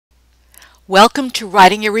Welcome to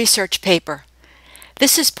Writing Your Research Paper.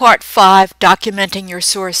 This is Part 5, Documenting Your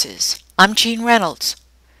Sources. I'm Jean Reynolds.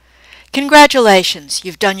 Congratulations,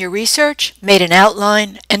 you've done your research, made an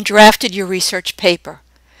outline, and drafted your research paper.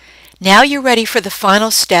 Now you're ready for the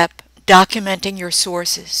final step, documenting your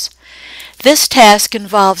sources. This task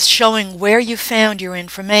involves showing where you found your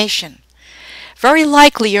information. Very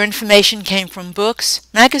likely your information came from books,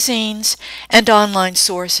 magazines, and online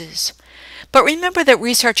sources. But remember that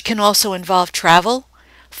research can also involve travel,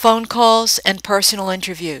 phone calls, and personal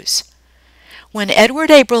interviews. When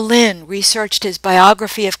Edward A. Berlin researched his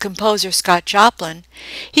biography of composer Scott Joplin,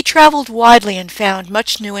 he traveled widely and found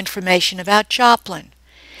much new information about Joplin.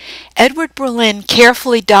 Edward Berlin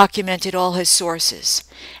carefully documented all his sources,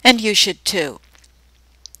 and you should too.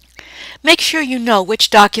 Make sure you know which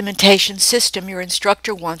documentation system your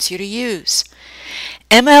instructor wants you to use.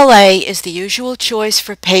 MLA is the usual choice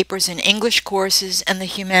for papers in English courses and the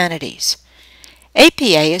humanities. APA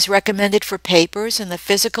is recommended for papers in the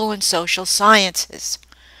physical and social sciences.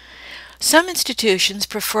 Some institutions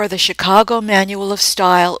prefer the Chicago Manual of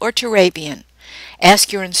Style or Turabian.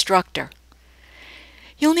 Ask your instructor.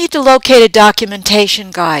 You'll need to locate a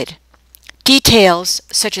documentation guide. Details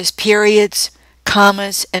such as periods,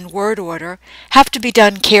 commas, and word order have to be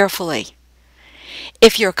done carefully.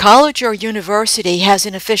 If your college or university has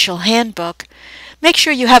an official handbook, make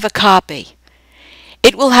sure you have a copy.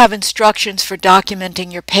 It will have instructions for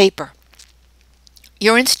documenting your paper.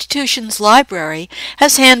 Your institution's library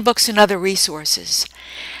has handbooks and other resources.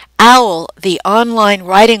 OWL, the online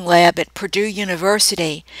writing lab at Purdue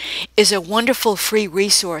University, is a wonderful free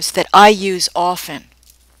resource that I use often.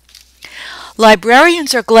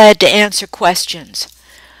 Librarians are glad to answer questions,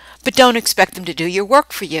 but don't expect them to do your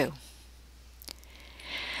work for you.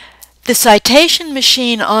 The citation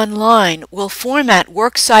machine online will format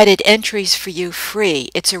Works Cited entries for you free.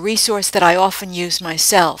 It's a resource that I often use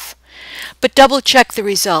myself. But double-check the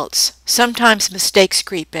results. Sometimes mistakes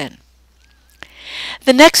creep in.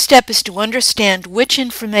 The next step is to understand which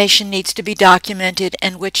information needs to be documented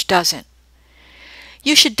and which doesn't.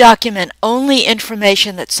 You should document only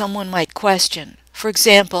information that someone might question. For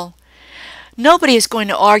example, nobody is going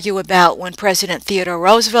to argue about when President Theodore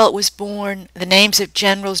Roosevelt was born, the names of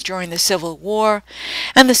generals during the Civil War,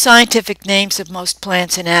 and the scientific names of most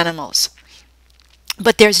plants and animals.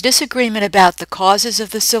 But there's disagreement about the causes of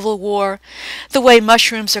the Civil War, the way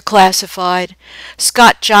mushrooms are classified,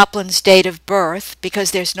 Scott Joplin's date of birth,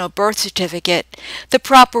 because there's no birth certificate, the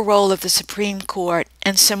proper role of the Supreme Court,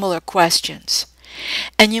 and similar questions.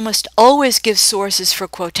 And you must always give sources for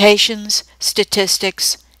quotations,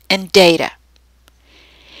 statistics, and data.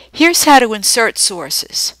 Here's how to insert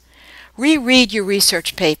sources. Reread your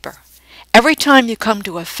research paper. Every time you come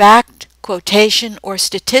to a fact, quotation, or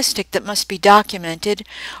statistic that must be documented,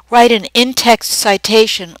 write an in-text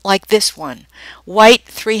citation like this one, White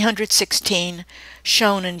 316,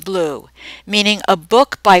 shown in blue, meaning a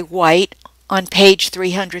book by White on page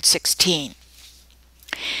 316.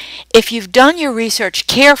 If you've done your research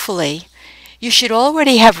carefully, you should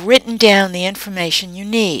already have written down the information you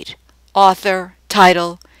need, author,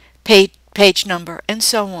 title, page number, and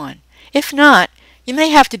so on. If not, you may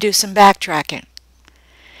have to do some backtracking.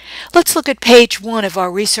 Let's look at page 1 of our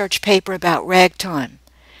research paper about ragtime.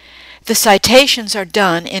 The citations are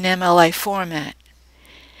done in MLA format.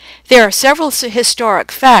 There are several historic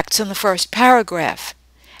facts in the first paragraph.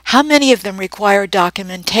 How many of them require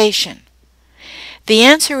documentation? The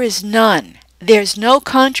answer is none. There's no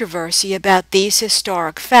controversy about these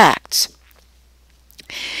historic facts.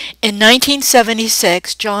 In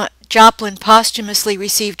 1976, Joplin posthumously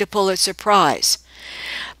received a Pulitzer Prize.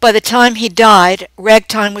 By the time he died,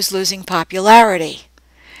 ragtime was losing popularity.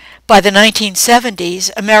 By the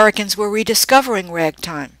 1970s, Americans were rediscovering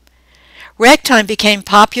ragtime. Ragtime became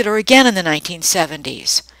popular again in the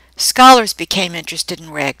 1970s. Scholars became interested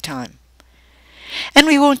in ragtime. And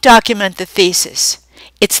we won't document the thesis.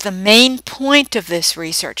 It's the main point of this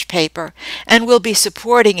research paper, and we'll be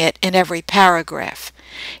supporting it in every paragraph.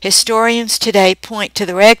 Historians today point to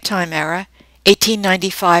the ragtime era,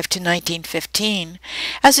 1895 to 1915,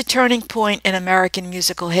 as a turning point in American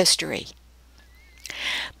musical history.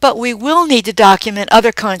 But we will need to document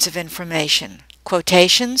other kinds of information,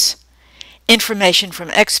 quotations, information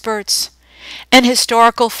from experts, and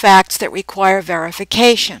historical facts that require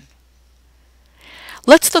verification.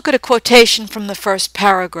 Let's look at a quotation from the first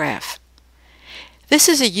paragraph. This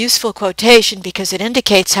is a useful quotation because it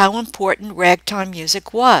indicates how important ragtime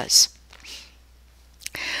music was.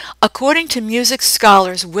 According to music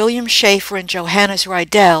scholars William Schaefer and Johannes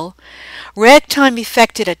Riedel, ragtime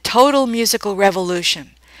effected a total musical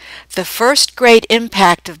revolution. the first great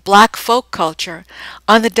impact of black folk culture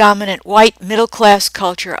on the dominant white middle-class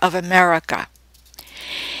culture of America.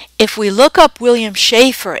 If we look up William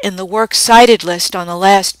Schaeffer in the Works Cited list on the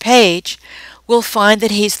last page, we'll find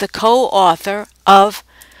that he's the co-author of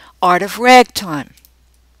Art of Ragtime.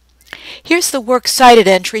 Here's the Works Cited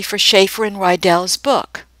entry for Schaeffer and Rydell's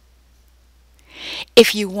book.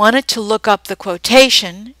 If you wanted to look up the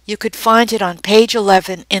quotation, you could find it on page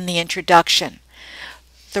 11 in the introduction.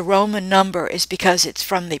 The Roman number is because it's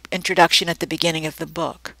from the introduction at the beginning of the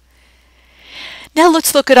book. Now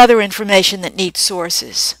let's look at other information that needs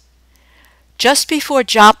sources. Just before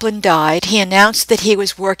Joplin died, he announced that he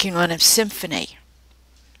was working on a symphony.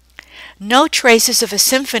 No traces of a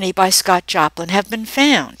symphony by Scott Joplin have been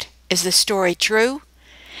found. Is the story true?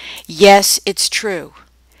 Yes, it's true.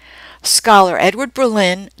 Scholar Edward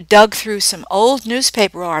Berlin dug through some old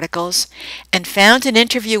newspaper articles and found an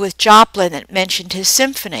interview with Joplin that mentioned his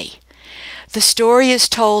symphony. The story is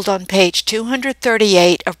told on page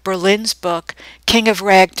 238 of Berlin's book, King of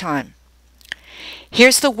Ragtime.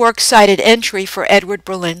 Here's the Works Cited entry for Edward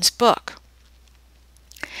Berlin's book.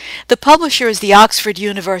 The publisher is the Oxford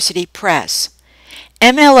University Press.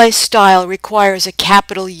 MLA style requires a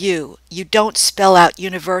capital U. You don't spell out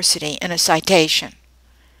university in a citation.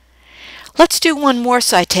 Let's do one more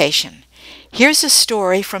citation. Here's a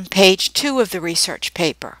story from page 2 of the research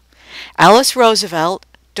paper. Alice Roosevelt,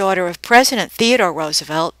 daughter of President Theodore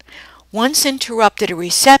Roosevelt, once interrupted a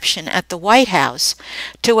reception at the White House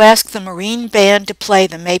to ask the Marine Band to play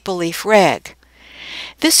the Maple Leaf Rag.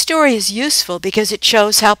 This story is useful because it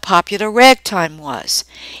shows how popular ragtime was.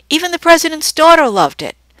 Even the president's daughter loved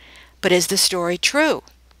it. But is the story true?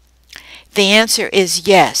 The answer is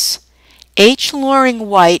yes. H. Loring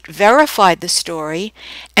White verified the story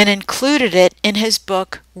and included it in his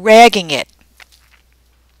book, Ragging It.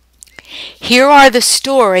 Here are the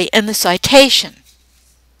story and the citation.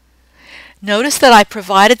 Notice that I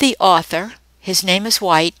provided the author, his name is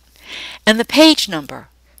White, and the page number,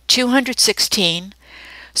 216,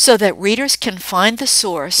 so that readers can find the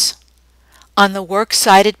source on the Works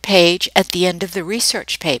Cited page at the end of the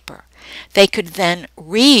research paper. They could then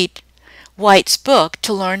read White's book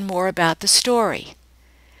to learn more about the story.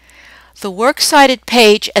 The Works Cited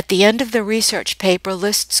page at the end of the research paper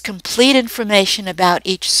lists complete information about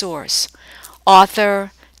each source: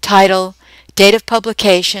 author, title, date of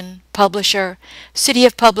publication, publisher, city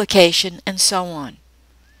of publication, and so on.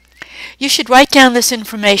 You should write down this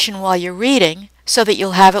information while you're reading so that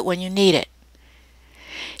you'll have it when you need it.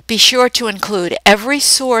 Be sure to include every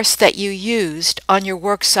source that you used on your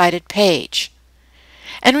Works Cited page.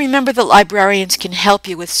 And remember that librarians can help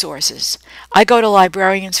you with sources. I go to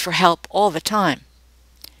librarians for help all the time.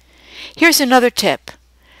 Here's another tip.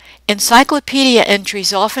 Encyclopedia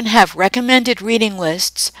entries often have recommended reading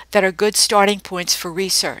lists that are good starting points for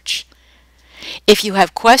research. If you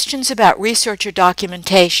have questions about research or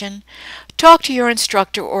documentation, talk to your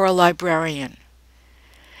instructor or a librarian.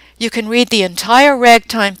 You can read the entire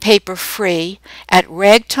ragtime paper free at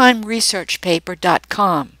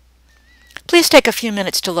ragtimeresearchpaper.com. Please take a few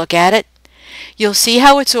minutes to look at it. You'll see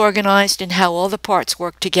how it's organized and how all the parts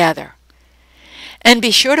work together. And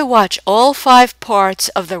be sure to watch all 5 parts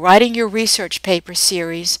of the Writing Your Research Paper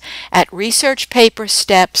series at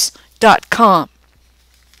researchpapersteps.com.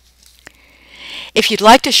 If you'd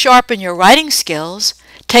like to sharpen your writing skills,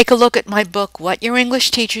 take a look at my book, What Your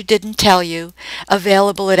English Teacher Didn't Tell You,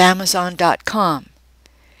 available at Amazon.com.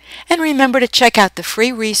 And remember to check out the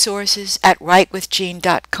free resources at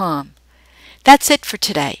writewithjean.com. That's it for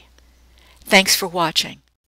today. Thanks for watching.